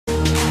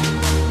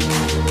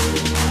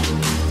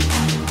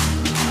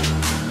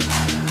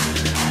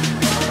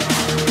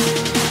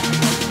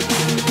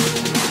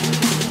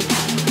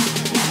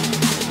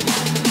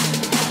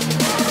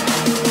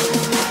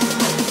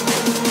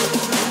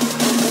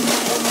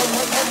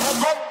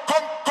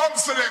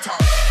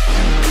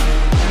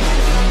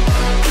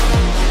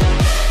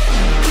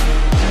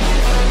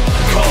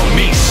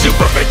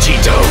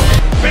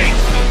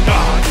Face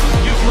God,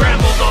 you've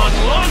rambled on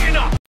long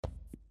enough.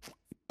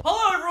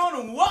 Hello everyone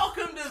and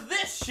welcome to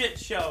this shit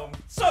show. I'm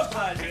so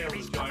glad you're able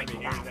to join me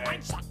here today.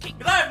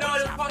 Because I have no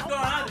idea what the fuck's going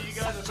on either. You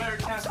guys are better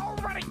chance to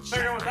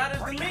figure out what that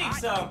is than me,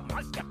 so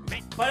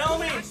by all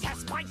means,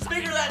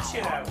 figure that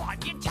shit out.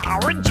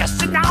 Tower in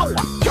just an hour.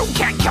 You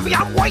can't kill me,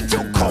 I'm way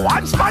too cool.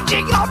 I'm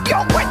sponging up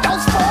your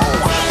windows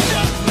full.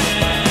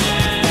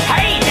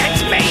 Hey,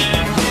 that's me.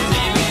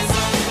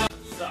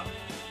 So,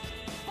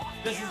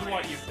 this is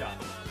what you've done.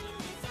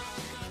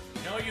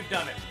 You know you've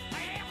done it.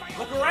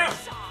 Look around.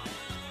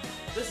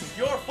 This is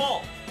your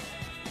fault.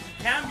 You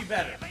can be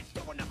better.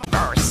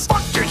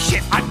 Fuck your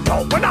shit, I'm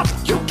going up.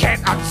 You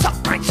can't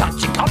unsuck my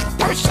such a cup.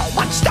 There's so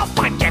much stuff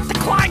I get to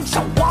climb.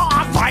 So while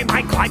I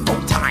might climb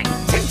full time.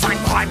 Since I'm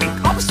climbing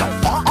up so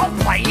far, I'll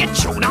play a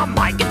tune on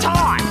my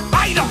guitar.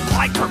 I don't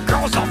climb for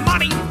girls or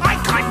money. I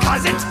climb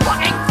cause it's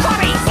fucking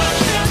funny.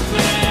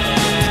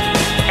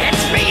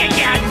 It's me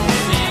again.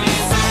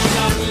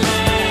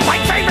 My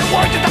favorite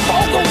words are the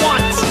vulgar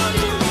ones.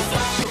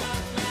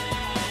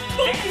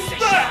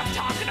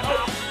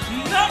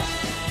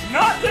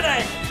 Not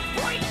today!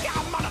 Break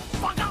down,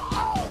 motherfucker!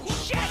 Oh,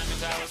 shit!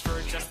 Towers for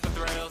just the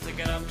thrill to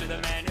get up to the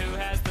man who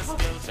has the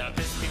skill to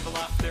piss people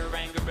off their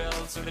anger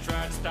bills. So they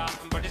try to stop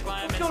him, but he's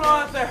climbing. What's going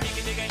on out there? He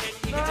can take a hit,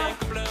 he can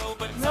take a blow,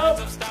 but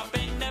signs of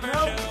stopping never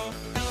show.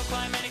 He'll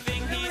climb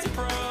anything, he's a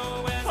pro.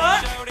 As he's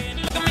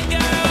shouting, look at me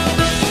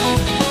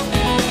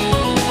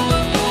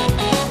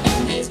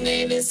go! His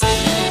name is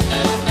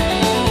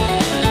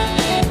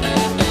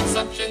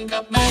Suction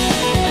Cup Man.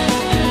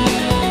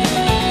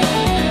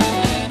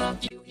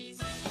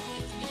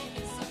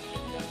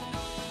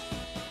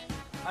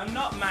 I'm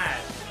not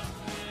mad.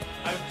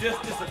 I'm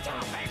just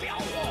disappointed. I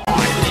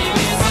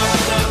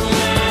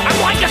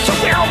want you to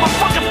wear my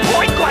fucking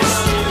pointless.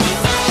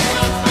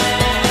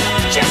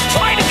 Just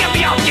try to get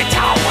me off your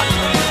tower.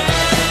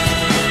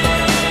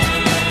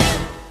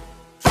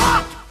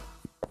 Fuck!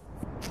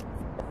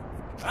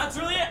 That's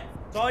really it.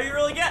 That's all you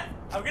really get.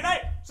 Have a good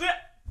night. See ya.